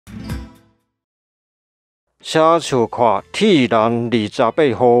下手看铁人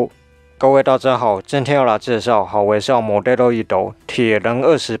28号，各位大家好，今天要来介绍好微笑Moderoid铁人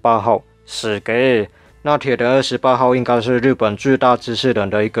28号死给。那铁人28号应该是日本巨大机器人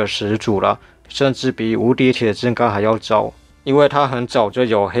的一个始祖啦，甚至比无敌铁金刚还要早，因为它很早就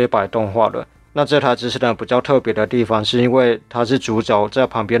有黑白动画了。那这台机器人比较特别的地方，是因为它是主角在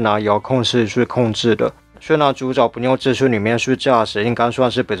旁边拿遥控器去控制的。虽然主角不用技术里面去驾驶，应该算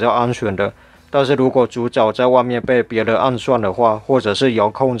是比较安全的。但是如果主角在外面被别人暗算的话，或者是遥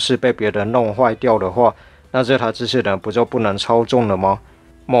控器被别人弄坏掉的话，那这台机器人不就不能操纵了吗？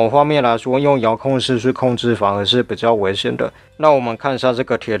某方面来说，用遥控器去控制反而是比较危险的。那我们看一下这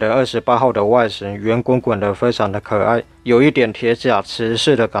个铁人28号的外形，圆滚滚的，非常的可爱，有一点铁甲骑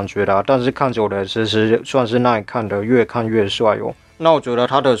士的感觉啦。但是看久了，其实算是耐看的，越看越帅哦。那我觉得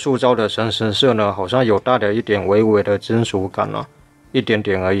它的塑胶的成型色呢，好像有带了一点微微的金属感啊。一点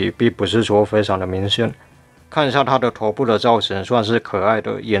点而已，并不是说非常的明显。看一下它的头部的造型，算是可爱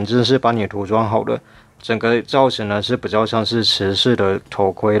的，眼睛是帮你涂装好的，整个造型呢是比较像是骑士的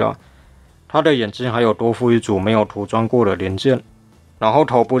头盔啦。它的眼睛还有多附一组没有涂装过的零件，然后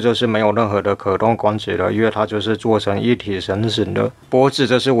头部就是没有任何的可动关节了，因为它就是做成一体成型的。脖子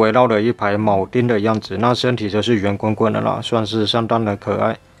就是围绕了一排铆钉的样子，那身体就是圆滚滚的啦，算是相当的可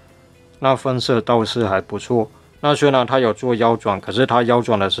爱。那分色倒是还不错。那虽然它有做腰转，可是它腰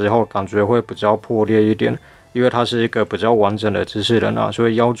转的时候感觉会比较破裂一点，因为它是一个比较完整的机器人啊，所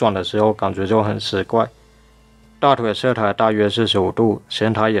以腰转的时候感觉就很奇怪。大腿侧抬大约45度，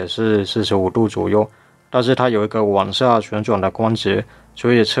前抬也是45度左右，但是它有一个往下旋转的关节，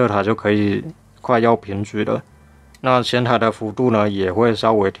所以侧抬就可以快要平举了。那前抬的幅度呢也会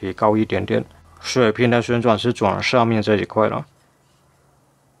稍微提高一点点，水平的旋转是转上面这一块了。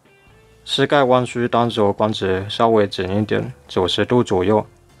膝盖弯曲单肘关节稍微紧一点，90度左右，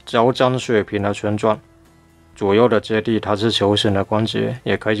脚掌水平的旋转，左右的接地它是球形的关节，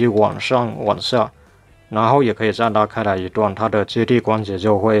也可以往上往下，然后也可以再拉开来一段，它的接地关节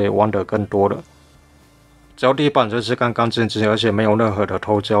就会弯得更多了。脚底板就是干干净净，而且没有任何的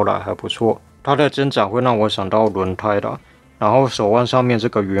偷胶啦，还不错。它的肩胛会让我想到轮胎啦，然后手腕上面这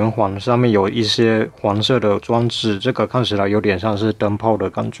个圆环上面有一些黄色的装置，这个看起来有点像是灯泡的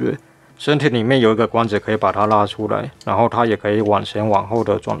感觉。身体里面有一个关节可以把它拉出来，然后它也可以往前往后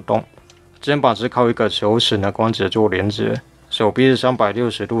的转动。肩膀是靠一个球形的关节做连接，手臂是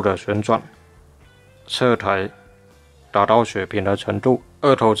360度的旋转，侧抬达到水平的程度，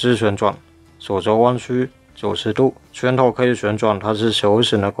二头肌旋转，手肘弯曲90度，拳头可以旋转，它是球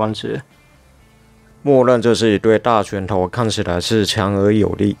形的关节。默认这是一对大拳头，看起来是强而有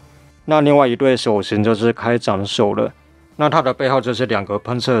力。那另外一对手型就是开掌手了。那它的背后就是两个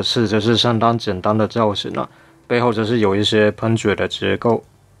喷射式，这是相当简单的造型了。背后就是有一些喷嘴的结构。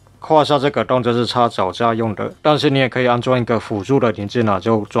胯下这个洞就是插脚架用的，但是你也可以安装一个辅助的零件啊，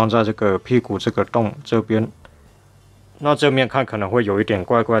就装在这个屁股这个洞这边。那正面看可能会有一点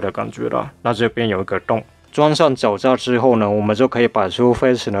怪怪的感觉啦。那这边有一个洞，装上脚架之后呢，我们就可以摆出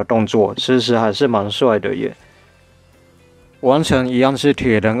飞行的动作，其实还是蛮帅的耶。完成一样是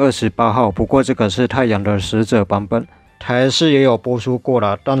铁人28号，不过这个是太阳的使者版本。台视也有播出过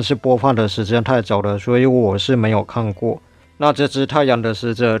啦，但是播放的时间太早了，所以我是没有看过。那这只太阳的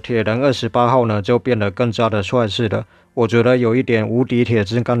使者铁人28号呢，就变得更加的帅气了。我觉得有一点无敌铁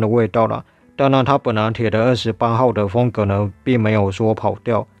金刚的味道啦。当然，它本来铁人28号的风格呢，并没有说跑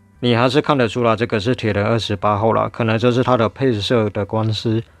掉，你还是看得出来这个是铁人28号啦，可能就是它的配色的关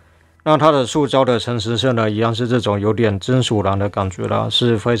系。那它的塑胶的成型色呢，一样是这种有点金属蓝的感觉啦，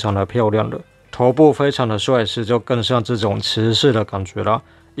是非常的漂亮的。头部非常的帅气，就更像这种骑士的感觉啦，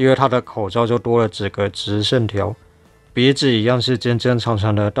因为它的口罩就多了几个直线条，鼻子一样是尖尖长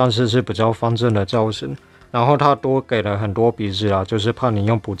长的，但是是比较方正的造型。然后它多给了很多鼻子啦，就是怕你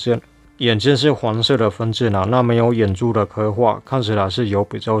用不见。眼睛是黄色的分界啦，那没有眼珠的刻画，看起来是有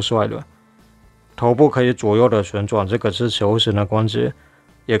比较帅的。头部可以左右的旋转，这个是球形的关节，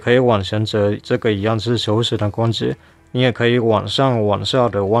也可以往前折，这个一样是球形的关节。你也可以往上往下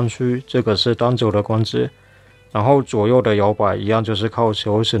的弯曲，这个是单肘的关节，然后左右的摇摆一样就是靠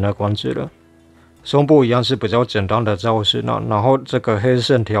球形的关节了。胸部一样是比较简单的造型啦，然后这个黑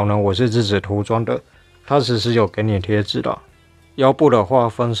线条呢，我是自己涂装的，它其实有给你贴纸啦。腰部的话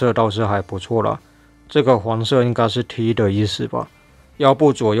分色倒是还不错啦，这个黄色应该是 T 的意思吧。腰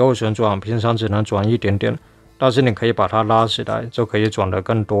部左右旋转，平常只能转一点点，但是你可以把它拉起来，就可以转得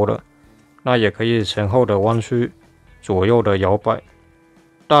更多了。那也可以前后的弯曲。左右的摇摆，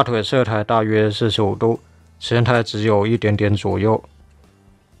大腿侧抬大约45度，前抬只有一点点左右。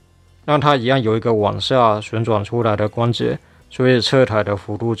那它一样有一个往下旋转出来的关节，所以侧抬的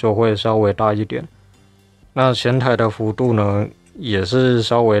幅度就会稍微大一点。那前台的幅度呢，也是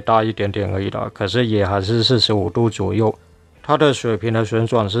稍微大一点点而已啦，可是也还是45度左右。它的水平的旋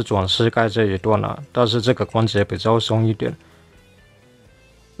转是转膝盖这一段啦，但是这个关节比较松一点。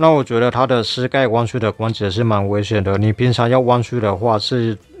那我觉得它的膝盖弯曲的关节是蛮危险的，你平常要弯曲的话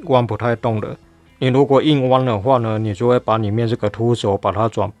是弯不太动的。你如果硬弯的话呢，你就会把里面这个凸轴把它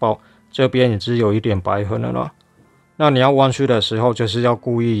转爆，这边已经有一点白痕了啦。那你要弯曲的时候，就是要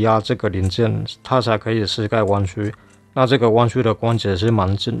故意压这个零件，它才可以膝盖弯曲。那这个弯曲的关节是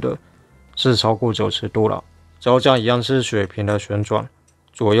蛮紧的，是超过90度了。脚掌一样是水平的旋转，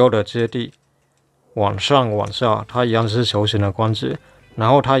左右的接地，往上往下，它一样是球形的关节，然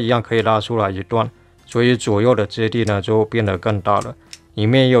后它一样可以拉出来一段，所以左右的接地呢就变得更大了。里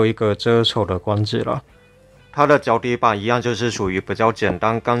面也有一个遮丑的关节了。它的脚底板一样就是属于比较简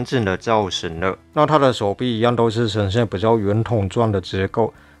单干净的造型了。那它的手臂一样都是呈现比较圆筒状的结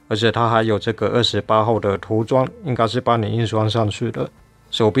构，而且它还有这个28号的涂装，应该是帮你印刷上去的。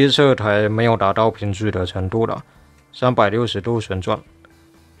手臂侧台没有达到平举的程度了，360度旋转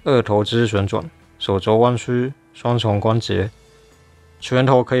，2头肢旋转，手肘弯曲，双重关节，拳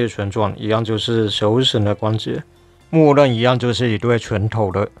头可以旋转，一样就是球形的关节。默认一样就是一对拳头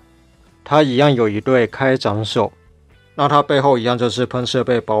的，它一样有一对开掌手。那它背后一样就是喷射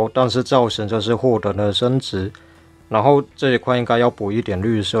背包，但是造型就是获得了升值，然后这一块应该要补一点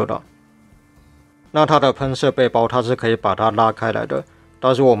绿色的。那它的喷射背包它是可以把它拉开来的，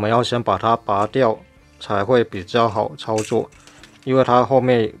但是我们要先把它拔掉才会比较好操作，因为它后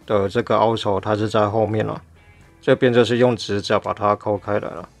面的这个凹槽它是在后面了，这边就是用指甲把它抠开来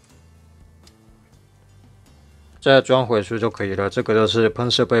了，再装回去就可以了。这个就是喷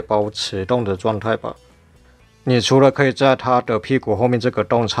射背包启动的状态吧。你除了可以在它的屁股后面这个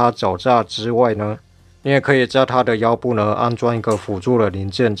洞插脚架之外呢，你也可以在它的腰部呢安装一个辅助的零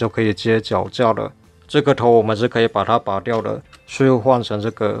件，就可以接脚架了。这个头我们是可以把它拔掉的，去换成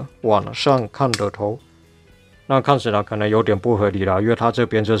这个往上看的头。那看起来可能有点不合理啦，因为它这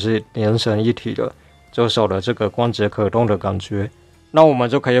边就是连成一体了，就少了这个关节可动的感觉。那我们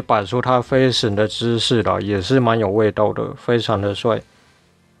就可以摆出它飞行的姿势了，也是蛮有味道的，非常的帅。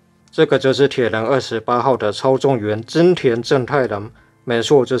这个就是铁人28号的操纵员真田正太郎，没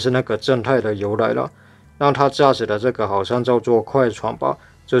错，就是那个正太的由来了。那他驾驶的这个好像叫做快船吧，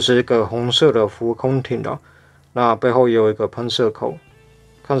就是一个红色的浮空艇了。那背后也有一个喷射口，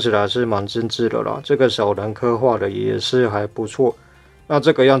看起来是蛮精致的啦。这个小人刻画的也是还不错。那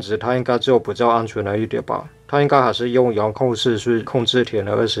这个样子它应该就比较安全了一点吧，它应该还是用遥控式去控制铁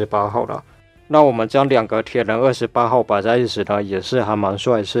人28号啦。那我们将两个铁人28号摆在一起呢，也是还蛮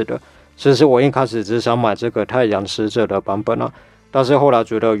帅气的。其实我一开始只想买这个太阳使者的版本啦，但是后来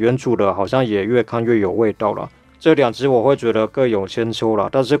觉得原主的好像也越看越有味道了。这两只我会觉得各有千秋啦，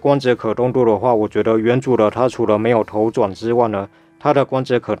但是关节可动度的话，我觉得原主的它除了没有头转之外呢，它的关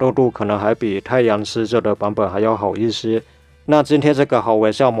节可动度可能还比太阳使者的版本还要好一些。那今天这个好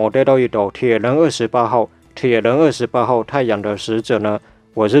微笑 Moderoid 铁人28号、铁人28号太阳的使者呢，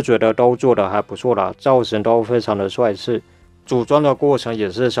我是觉得都做的还不错啦，造型都非常的帅气，组装的过程也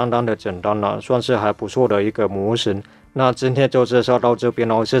是相当的简单啦，算是还不错的一个模型。那今天就介绍到这边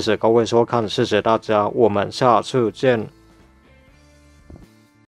咯，谢谢各位收看，谢谢大家，我们下次见。